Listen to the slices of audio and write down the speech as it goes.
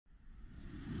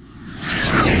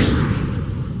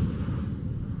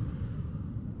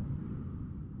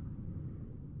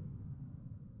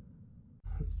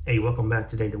Hey, welcome back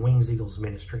today to Wings Eagles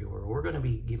Ministry, where we're going to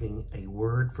be giving a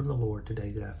word from the Lord today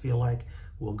that I feel like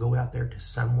will go out there to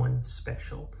someone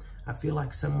special. I feel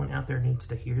like someone out there needs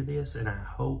to hear this, and I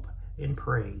hope and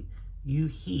pray you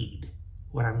heed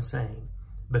what I'm saying,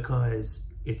 because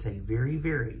it's a very,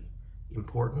 very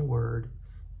important word,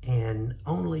 and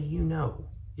only you know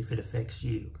if it affects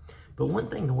you. But one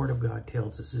thing the Word of God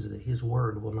tells us is that His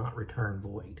Word will not return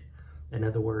void. In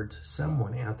other words,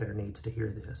 someone out there needs to hear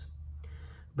this.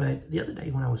 But the other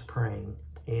day when I was praying,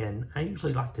 and I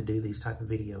usually like to do these type of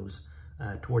videos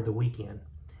toward the weekend,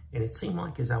 and it seemed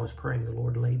like as I was praying, the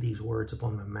Lord laid these words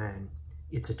upon my mind.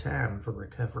 It's a time for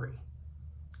recovery.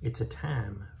 It's a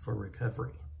time for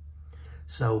recovery.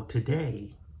 So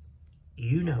today,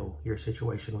 you know your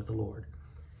situation with the Lord.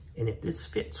 And if this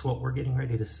fits what we're getting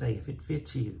ready to say, if it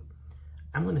fits you,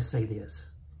 I'm going to say this.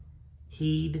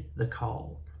 Heed the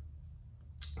call.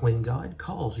 When God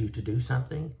calls you to do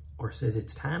something, or says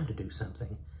it's time to do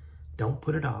something, don't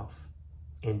put it off,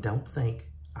 and don't think,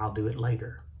 I'll do it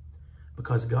later.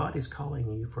 Because God is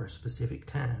calling you for a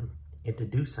specific time and to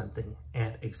do something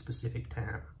at a specific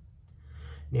time.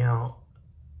 Now,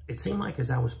 it seemed like as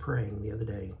I was praying the other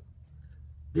day,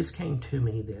 this came to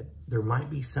me that there might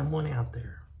be someone out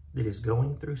there that is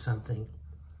going through something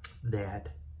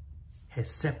that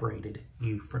has separated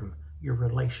you from your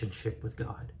relationship with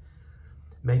God.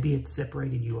 Maybe it's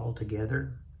separated you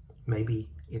altogether. Maybe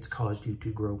it's caused you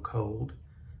to grow cold.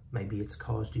 Maybe it's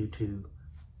caused you to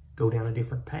go down a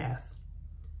different path.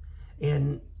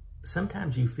 And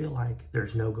sometimes you feel like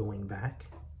there's no going back.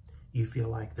 You feel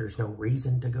like there's no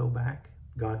reason to go back.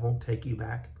 God won't take you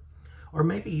back. Or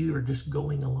maybe you are just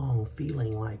going along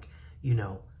feeling like, you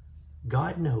know,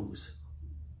 God knows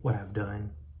what I've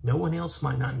done. No one else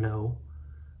might not know,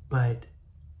 but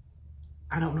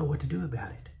I don't know what to do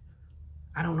about it.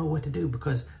 I don't know what to do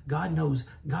because God knows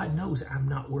I'm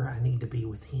not where I need to be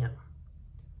with Him.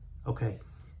 Okay,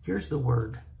 here's the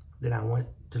word that I want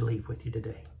to leave with you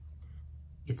today.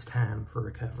 It's time for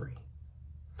recovery.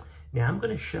 Now, I'm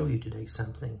going to show you today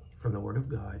something from the Word of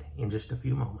God in just a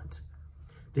few moments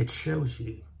that shows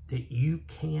you that you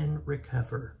can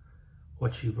recover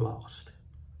what you've lost.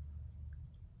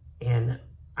 And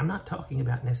I'm not talking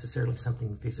about necessarily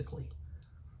something physically.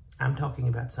 I'm talking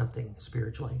about something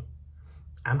spiritually.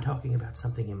 I'm talking about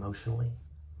something emotionally.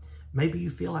 Maybe you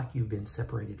feel like you've been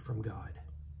separated from God.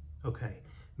 Okay,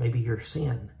 maybe your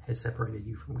sin has separated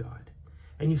you from God.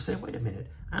 And you say, wait a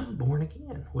minute, I'm born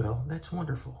again. Well, that's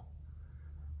wonderful.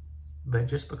 But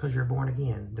just because you're born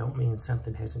again don't mean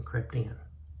something hasn't crept in.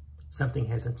 Something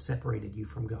hasn't separated you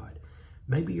from God.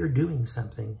 Maybe you're doing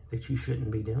something that you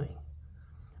shouldn't be doing.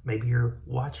 Maybe you're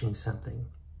watching something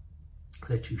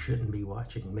that you shouldn't be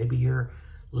watching. Maybe you're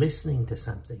listening to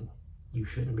something you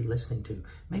shouldn't be listening to.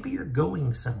 Maybe you're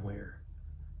going somewhere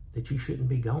that you shouldn't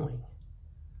be going.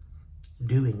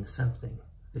 Doing something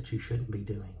that you shouldn't be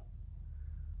doing.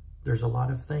 There's a lot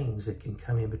of things that can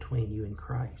come in between you and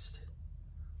Christ.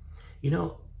 You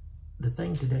know, the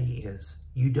thing today is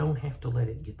you don't have to let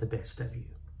it get the best of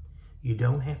you. You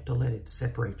don't have to let it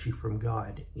separate you from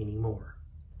God anymore.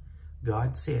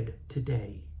 God said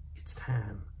today it's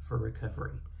time for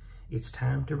recovery. It's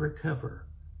time to recover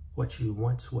what you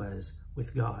once was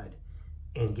with God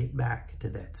and get back to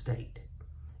that state.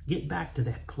 Get back to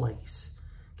that place.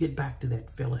 Get back to that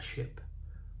fellowship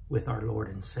with our Lord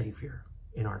and Savior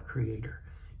and our Creator.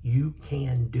 You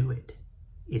can do it.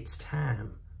 It's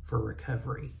time for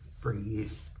recovery for you.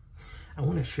 I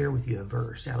want to share with you a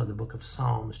verse out of the book of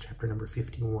Psalms, chapter number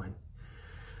 51.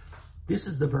 This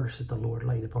is the verse that the Lord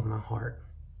laid upon my heart.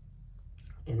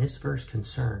 And this verse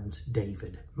concerns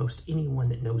David. Most anyone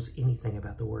that knows anything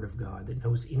about the Word of God, that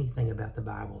knows anything about the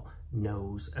Bible,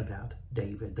 knows about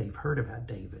David. They've heard about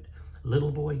David.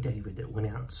 Little boy David that went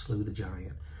out and slew the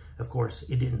giant. Of course,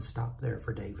 it didn't stop there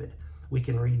for David. We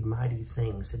can read mighty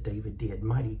things that David did,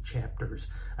 mighty chapters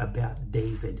about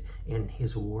David and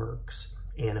his works.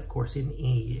 And of course,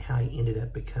 how he ended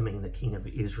up becoming the king of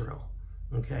Israel.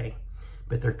 Okay?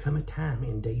 But there come a time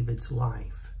in David's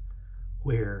life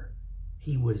where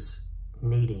he was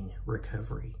needing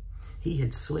recovery. He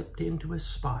had slipped into a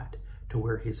spot to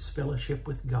where his fellowship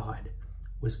with God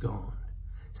was gone.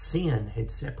 Sin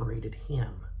had separated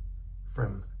him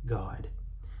from God.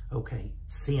 Okay,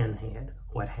 sin had.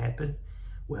 What happened?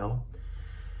 Well,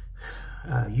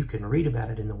 you can read about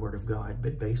it in the Word of God,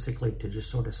 but basically to just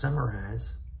sort of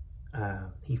summarize,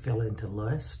 he fell into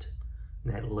lust,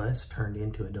 and that lust turned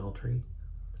into adultery.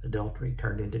 Adultery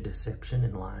turned into deception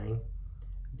and lying.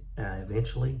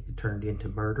 Eventually, it turned into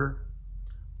murder.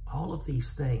 All of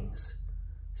these things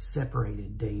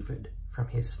separated David from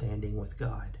his standing with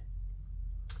God.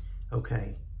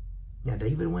 Okay, Now,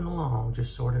 David went along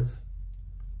just sort of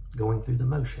going through the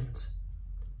motions.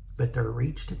 But there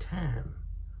reached a time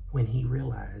when he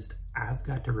realized, I've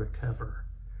got to recover.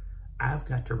 I've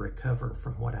got to recover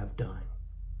from what I've done.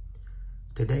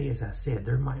 Today, as I said,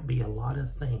 there might be a lot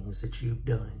of things that you've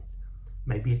done.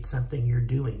 Maybe it's something you're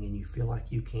doing and you feel like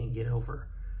you can't get over.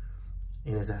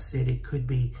 And as I said, it could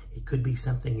be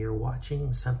something you're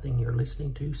watching, something you're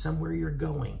listening to, somewhere you're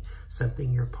going,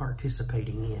 something you're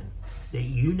participating in that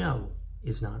you know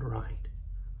is not right.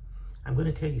 I'm going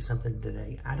to tell you something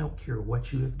today. I don't care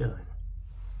what you have done.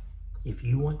 If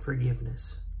you want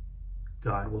forgiveness,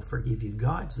 God will forgive you.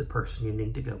 God's the person you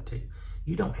need to go to.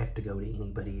 You don't have to go to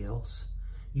anybody else.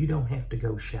 You don't have to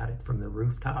go shout it from the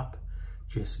rooftop.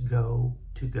 Just go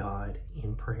to God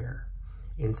in prayer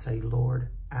and say, Lord,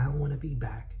 I want to be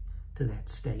back to that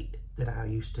state that I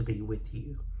used to be with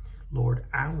you. Lord,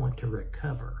 I want to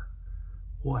recover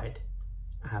what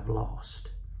I've lost.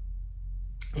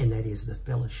 And that is the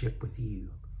fellowship with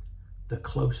you, the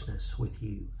closeness with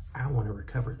you. I want to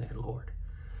recover that, Lord.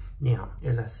 Now,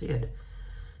 as I said,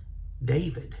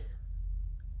 David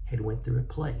had went through a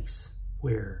place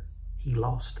where he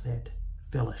lost that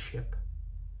fellowship.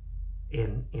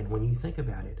 And when you think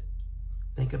about it,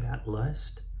 think about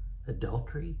lust,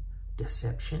 adultery,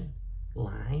 deception,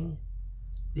 lying.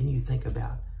 Then you think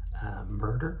about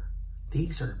murder.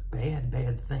 These are bad,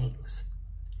 bad things.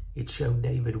 It showed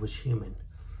David was human,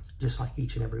 just like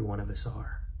each and every one of us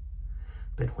are.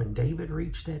 But when David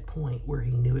reached that point where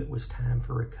he knew it was time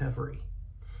for recovery,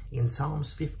 in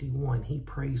Psalms 51, he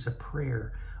prays a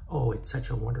prayer. Oh, it's such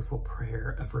a wonderful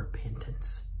prayer of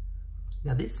repentance.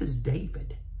 Now, this is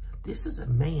David. This is a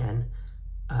man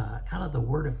out of the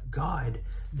Word of God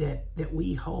that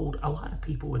we hold. A lot of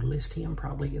people would list him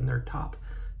probably in their top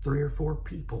 3 or 4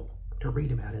 people to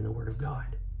read about in the Word of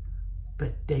God.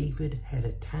 But David had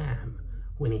a time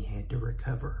when he had to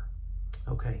recover.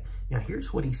 Okay, now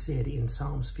here's what he said in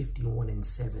Psalms 51 and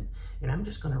 7. And I'm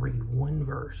just going to read one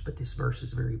verse, but this verse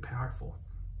is very powerful.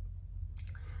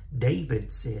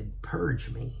 David said,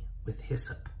 purge me with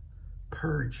hyssop,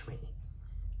 purge me,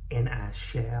 and I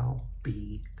shall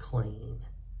be clean.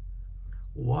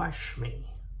 Wash me,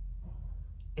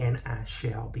 and I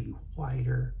shall be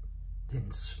whiter than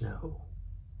snow.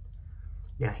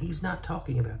 Now, he's not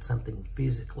talking about something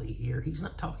physically here. He's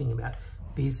not talking about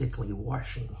physically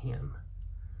washing him.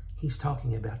 He's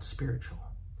talking about spiritual.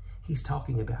 He's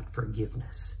talking about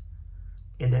forgiveness.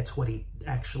 And that's what he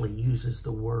actually uses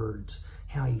the words,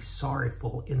 how he's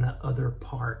sorrowful in the other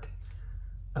part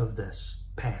of this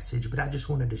passage. But I just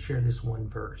wanted to share this one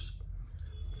verse.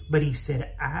 But he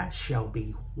said, I shall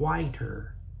be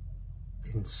whiter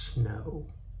than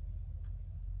snow.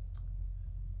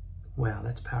 Wow,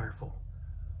 that's powerful.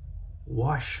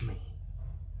 Wash me,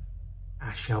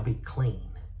 I shall be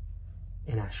clean,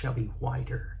 and I shall be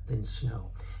whiter than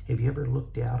snow. Have you ever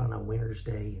looked out on a winter's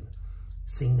day and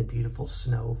seen the beautiful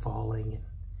snow falling and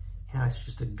how it's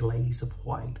just a glaze of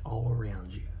white all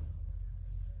around you?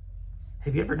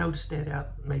 Have you ever noticed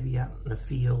that maybe out in a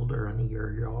field or in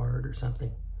your yard or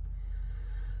something?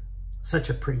 Such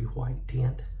a pretty white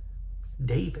tint.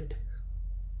 David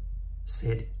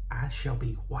said, I shall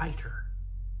be whiter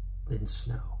than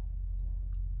snow.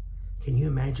 Can you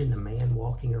imagine the man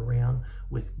walking around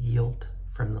with guilt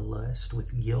from the lust,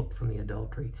 with guilt from the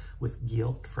adultery, with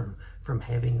guilt from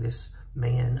having this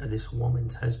man or this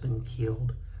woman's husband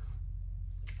killed?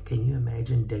 Can you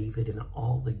imagine David and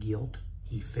all the guilt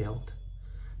he felt?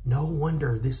 No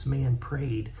wonder this man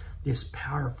prayed this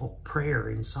powerful prayer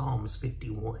in Psalms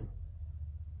 51.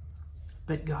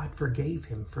 But God forgave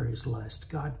him for his lust.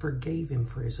 God forgave him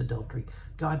for his adultery.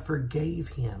 God forgave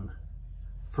him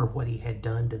for what he had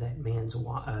done to that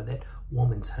that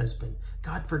woman's husband.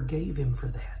 God forgave him for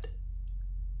that.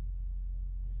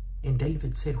 And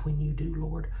David said, when you do,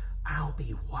 Lord, I'll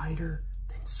be whiter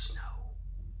than snow.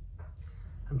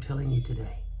 I'm telling you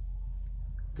today,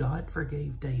 God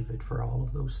forgave David for all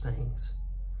of those things.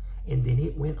 And then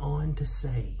it went on to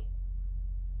say,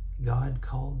 God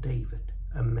called David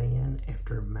a man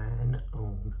after mine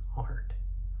own heart.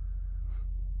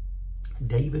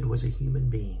 David was a human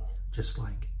being, just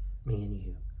like me and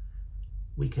you.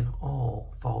 We can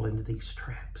all fall into these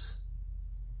traps.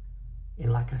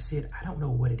 And like I said, I don't know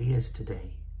what it is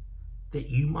today that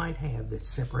you might have that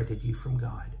separated you from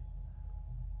God.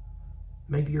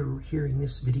 Maybe you're hearing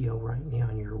this video right now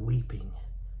and you're weeping,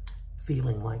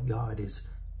 feeling like God is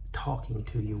talking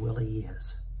to you. Well, he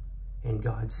is. And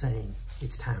God's saying,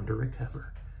 it's time to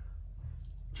recover.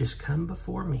 Just come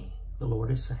before me, the Lord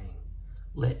is saying.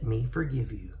 Let me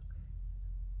forgive you,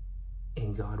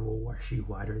 and God will wash you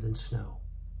whiter than snow.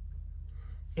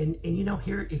 And you know,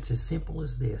 here it's as simple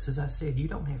as this. As I said, you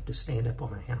don't have to stand up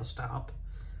on a housetop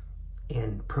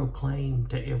and proclaim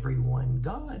to everyone,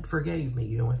 God forgave me.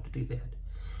 You don't have to do that.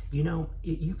 You know,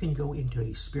 you can go into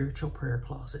a spiritual prayer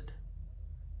closet,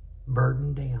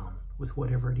 burdened down with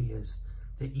whatever it is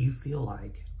that you feel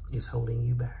like is holding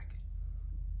you back,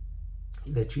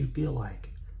 that you feel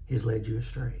like has led you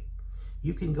astray.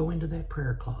 You can go into that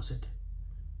prayer closet.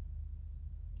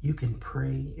 You can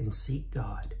pray and seek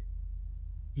God.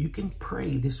 You can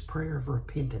pray this prayer of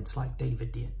repentance like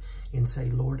David did and say,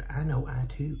 Lord, I know I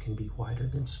too can be whiter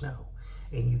than snow.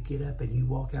 And you get up and you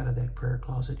walk out of that prayer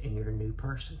closet and you're a new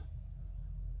person.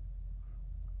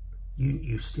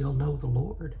 You still know the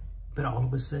Lord, but all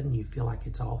of a sudden you feel like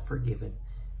it's all forgiven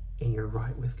and you're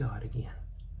right with God again.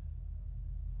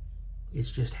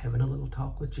 It's just having a little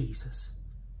talk with Jesus.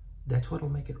 That's what'll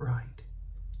make it right.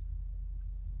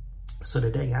 So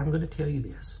today I'm going to tell you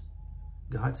this.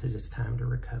 God says it's time to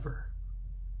recover.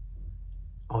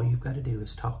 All you've got to do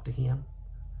is talk to Him.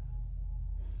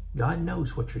 God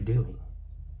knows what you're doing.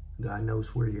 God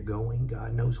knows where you're going.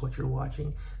 God knows what you're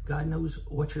watching. God knows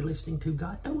what you're listening to.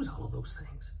 God knows all of those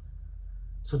things.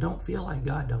 So don't feel like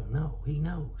God don't know. He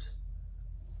knows.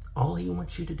 All He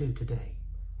wants you to do today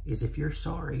is, if you're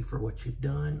sorry for what you've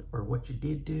done or what you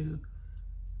did do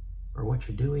or what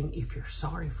you're doing, if you're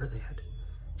sorry for that,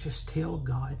 just tell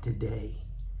God today.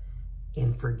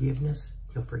 In forgiveness,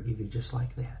 He'll forgive you just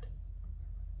like that.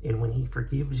 And when He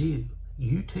forgives you,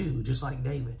 you too, just like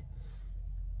David,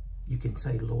 you can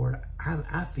say, Lord,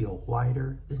 I feel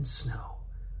whiter than snow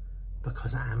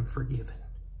because I'm forgiven.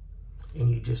 And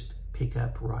you just pick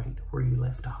up right where you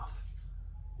left off,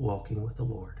 walking with the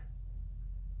Lord.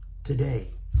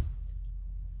 Today,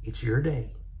 it's your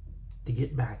day to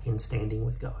get back in standing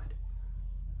with God.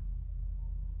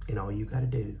 And all you got to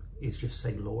do is just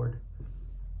say, Lord,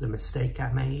 the mistake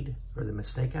I made or the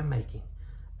mistake I'm making,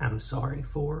 I'm sorry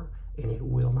for, and it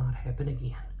will not happen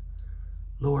again.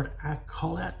 Lord, I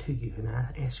call out to you and I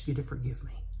ask you to forgive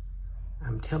me.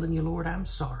 I'm telling you, Lord, I'm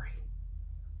sorry.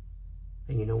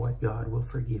 And you know what? God will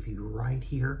forgive you right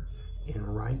here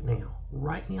and right now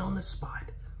on the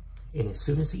spot. And as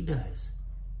soon as He does,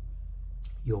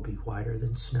 you'll be whiter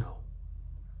than snow.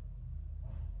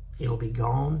 It'll be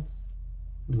gone,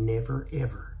 never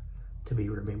ever to be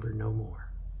remembered no more.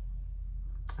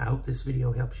 I hope this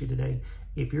video helps you today.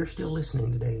 If you're still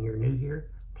listening today and you're new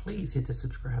here, please hit the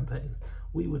subscribe button.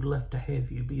 We would love to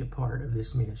have you be a part of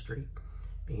this ministry.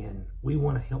 And we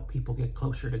want to help people get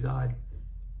closer to God.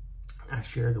 I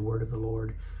share the word of the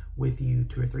Lord with you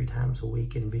 2 or 3 times a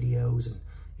week in videos.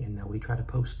 And we try to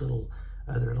post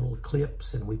other little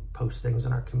clips. And we post things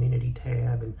on our community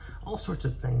tab. And all sorts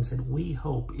of things that we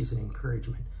hope is an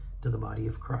encouragement to the body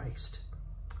of Christ.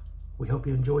 We hope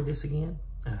you enjoyed this again.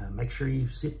 Make sure you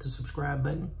hit the subscribe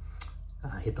button,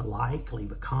 hit the like,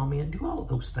 leave a comment, do all of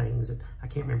those things. And I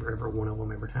can't remember every one of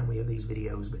them every time we have these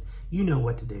videos, but you know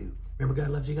what to do. Remember,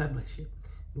 God loves you. God bless you.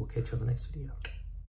 We'll catch you on the next video.